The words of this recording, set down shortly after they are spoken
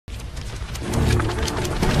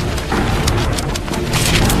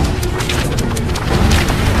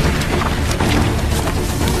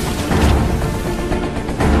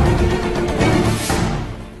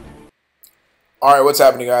Alright, what's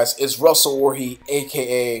happening, guys? It's Russwole,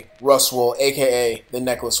 aka Russwole, aka the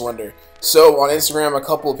Necklace Wonder. So on Instagram, a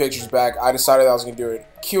couple of pictures back, I decided I was going to do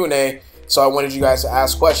a Q&A, so I wanted you guys to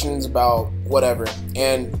ask questions about whatever.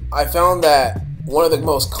 And I found that one of the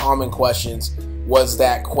most common questions was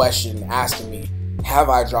that question asking me, have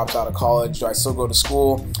I dropped out of college? Do I still go to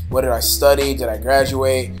school? What did I study? Did I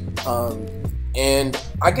graduate? And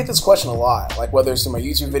I get this question a lot, like whether it's in my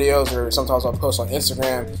YouTube videos or sometimes I'll post on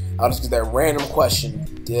Instagram, I'll just get that random question,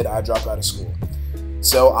 did I drop out of school?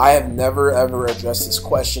 So I have never ever addressed this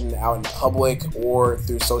question out in public or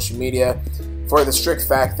through social media for the strict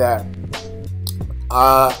fact that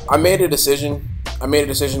I made a decision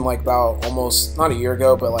like about almost, not a year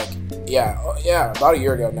ago, but like, about a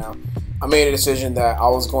year ago now. I made a decision that I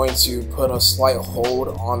was going to put a slight hold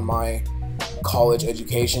on my college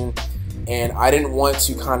education. And I didn't want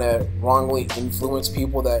to kind of wrongly influence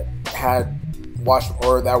people that had watched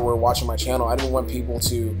or that were watching my channel. I didn't want people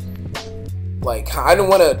to like, I didn't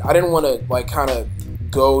want to like kind of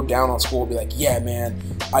go down on school and be like, yeah, man,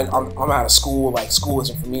 I'm out of school. Like, school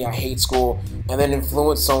isn't for me. I hate school. And then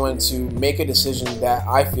influence someone to make a decision that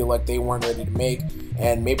I feel like they weren't ready to make.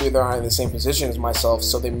 And maybe they're not in the same position as myself.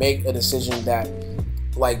 So they make a decision that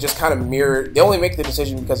like just kind of they only make the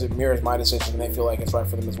decision because it mirrors my decision and they feel like it's right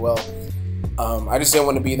for them as well. I just didn't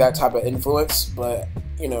want to be that type of influence, but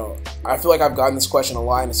you know, I feel like I've gotten this question a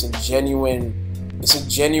lot, and it's a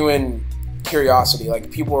genuine curiosity.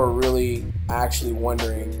 Like, people are really actually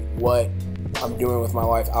wondering what I'm doing with my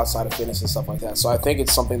life outside of fitness and stuff like that. So I think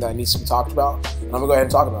it's something that needs to be talked about, and I'm gonna go ahead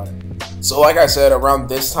and talk about it. So like I said, around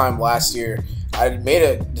this time last year, I made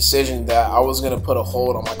a decision that I was gonna put a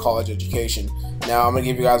hold on my college education. Now I'm gonna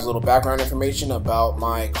give you guys a little background information about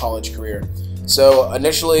my college career. So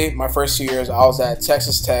initially, my first 2 years, I was at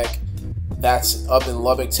Texas Tech. That's up in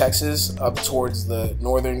Lubbock, Texas, up towards the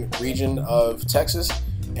northern region of Texas.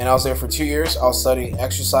 And I was there for 2 years. I was studying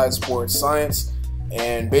exercise sports science.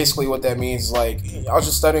 And basically what that means is, like, I was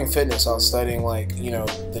just studying fitness. I was studying, like, you know,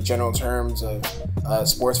 the general terms of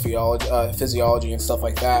sports physiology and stuff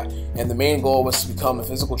like that. And the main goal was to become a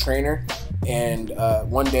physical trainer and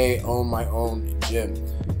one day own my own gym.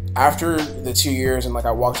 After the 2 years and like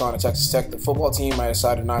I walked on to Texas Tech, the football team, I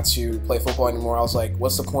decided not to play football anymore. I was like,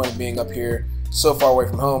 what's the point of being up here so far away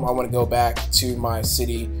from home? I want to go back to my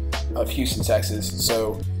city of Houston, Texas.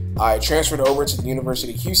 So I transferred over to the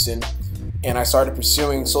University of Houston and I started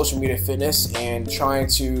pursuing social media fitness and trying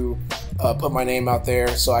to put my name out there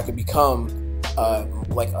so I could become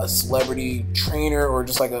like a celebrity trainer or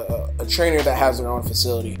just like a trainer that has their own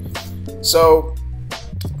facility. So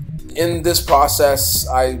in this process,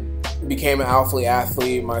 I became an Alphalete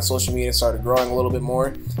athlete. My social media started growing a little bit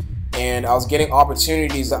more, and I was getting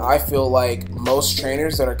opportunities that I feel like most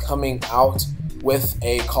trainers that are coming out with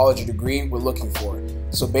a college degree were looking for.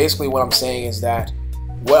 So basically what I'm saying is that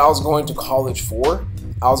what I was going to college for,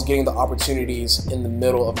 I was getting the opportunities in the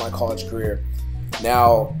middle of my college career.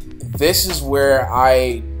 Now, this is where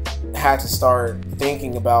I had to start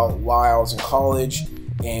thinking about why I was in college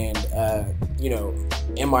and, you know,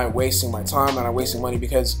 am I wasting my time? Am I wasting money?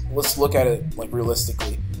 Because let's look at it like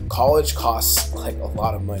realistically. College costs like a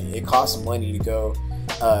lot of money. It costs money to go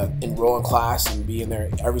enroll in class and be in there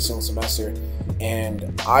every single semester.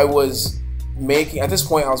 And I was making, at this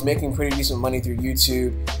point, I was making pretty decent money through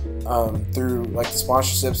YouTube, through like the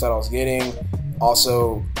sponsorships that I was getting.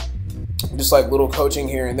 Also, just like little coaching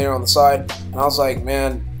here and there on the side. And I was like,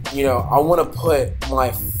 man, you know, I want to put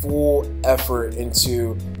my full effort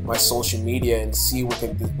into my social media and see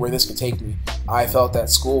where this could take me. I felt that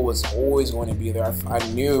school was always going to be there. I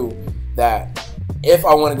knew that if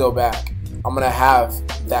I want to go back, I'm going to have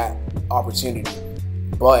that opportunity.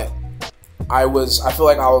 But I feel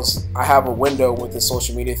like I have a window with the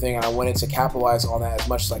social media thing, and I wanted to capitalize on that as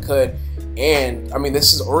much as I could. And I mean,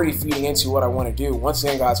 this is already feeding into what I want to do. Once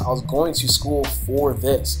again, guys, I was going to school for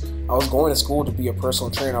this. I was going to school to be a personal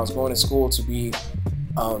trainer. I was going to school to be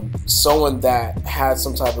someone that had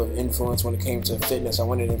some type of influence when it came to fitness. I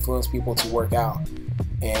wanted to influence people to work out.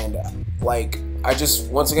 And like,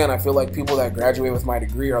 once again, I feel like people that graduate with my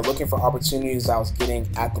degree are looking for opportunities that I was getting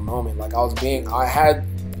at the moment. Like, I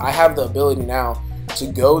have the ability now to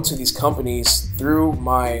go to these companies through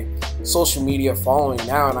my social media following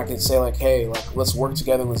now, and I can say like, hey, like, let's work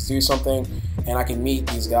together, let's do something, and I can meet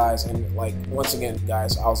these guys. And like, once again,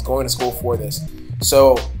 guys, I was going to school for this.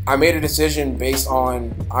 So I made a decision based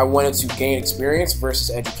on I wanted to gain experience versus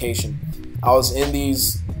education. I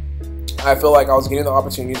feel like I was getting the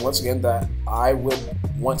opportunities, once again, that I would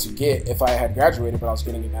want to get if I had graduated, but I was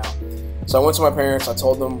getting it now. So I went to my parents, I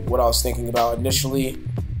told them what I was thinking about. Initially,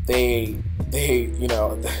 they you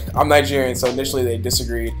know, I'm Nigerian, so initially they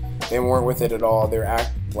disagreed. They weren't with it at all. They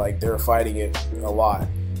were fighting it a lot.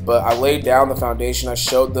 But I laid down the foundation. I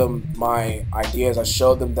showed them my ideas. I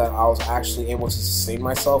showed them that I was actually able to sustain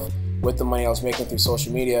myself with the money I was making through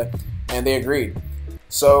social media, and they agreed.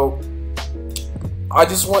 So I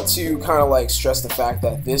just want to kind of like stress the fact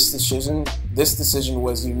that this decision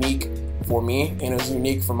was unique for me, and it was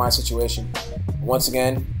unique for my situation. Once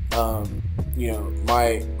again, you know,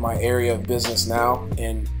 my area of business now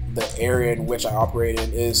and the area in which I operate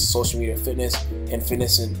in is social media fitness and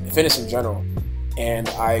fitness in general. And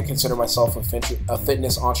I consider myself a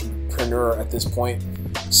fitness entrepreneur at this point.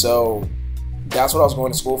 So that's what I was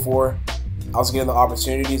going to school for. I was getting the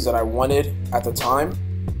opportunities that I wanted at the time,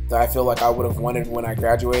 that I feel like I would have wanted when I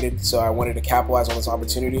graduated. So I wanted to capitalize on those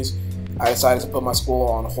opportunities. I decided to put my school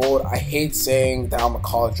on hold. I hate saying that I'm a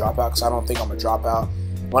college dropout because I don't think I'm a dropout.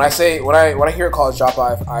 When I hear college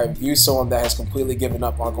dropout, I view someone that has completely given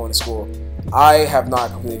up on going to school. I have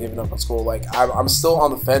not completely given up on school. Like I'm still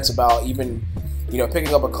on the fence about even, you know,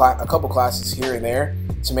 picking up a couple classes here and there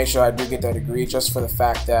to make sure I do get that degree, just for the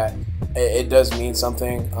fact that it does mean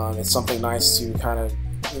something. It's something nice to kind of,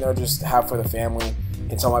 you know, just have for the family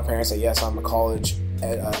and tell my parents that yes, I'm a college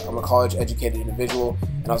educated individual,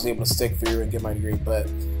 and I was able to stick through and get my degree. But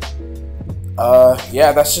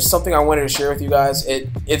yeah, that's just something I wanted to share with you guys.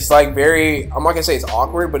 It's like very, I'm not gonna say it's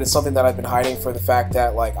awkward, but it's something that I've been hiding for the fact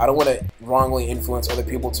that like I don't want to wrongly influence other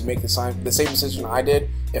people to make the same decision I did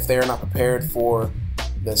if they are not prepared for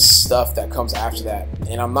the stuff that comes after that.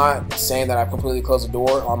 And I'm not saying that I've completely closed the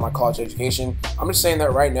door on my college education. I'm just saying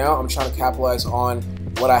that right now I'm trying to capitalize on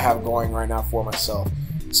what I have going right now for myself.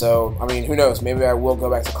 So, I mean, who knows? Maybe I will go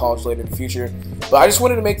back to college later in the future. But I just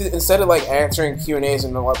wanted to make this, instead of like answering Q&As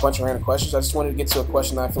and a bunch of random questions, I just wanted to get to a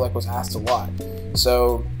question that I feel like was asked a lot.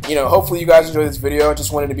 So, you know, hopefully you guys enjoyed this video. I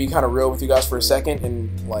just wanted to be kind of real with you guys for a second and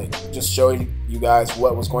like just show you guys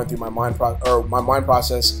what was going through my mind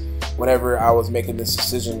process whenever I was making this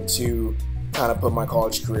decision to kind of put my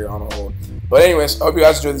college career on hold. But anyways, I hope you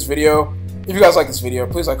guys enjoyed this video. If you guys like this video,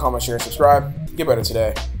 please like, comment, share, and subscribe. Get better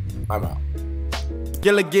today. I'm out.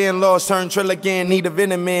 Kill again, lost, turn, trill again, need a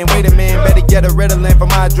venom man, wait a man, better get a Ritalin for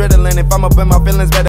my adrenaline, if I'm up in my feelings, better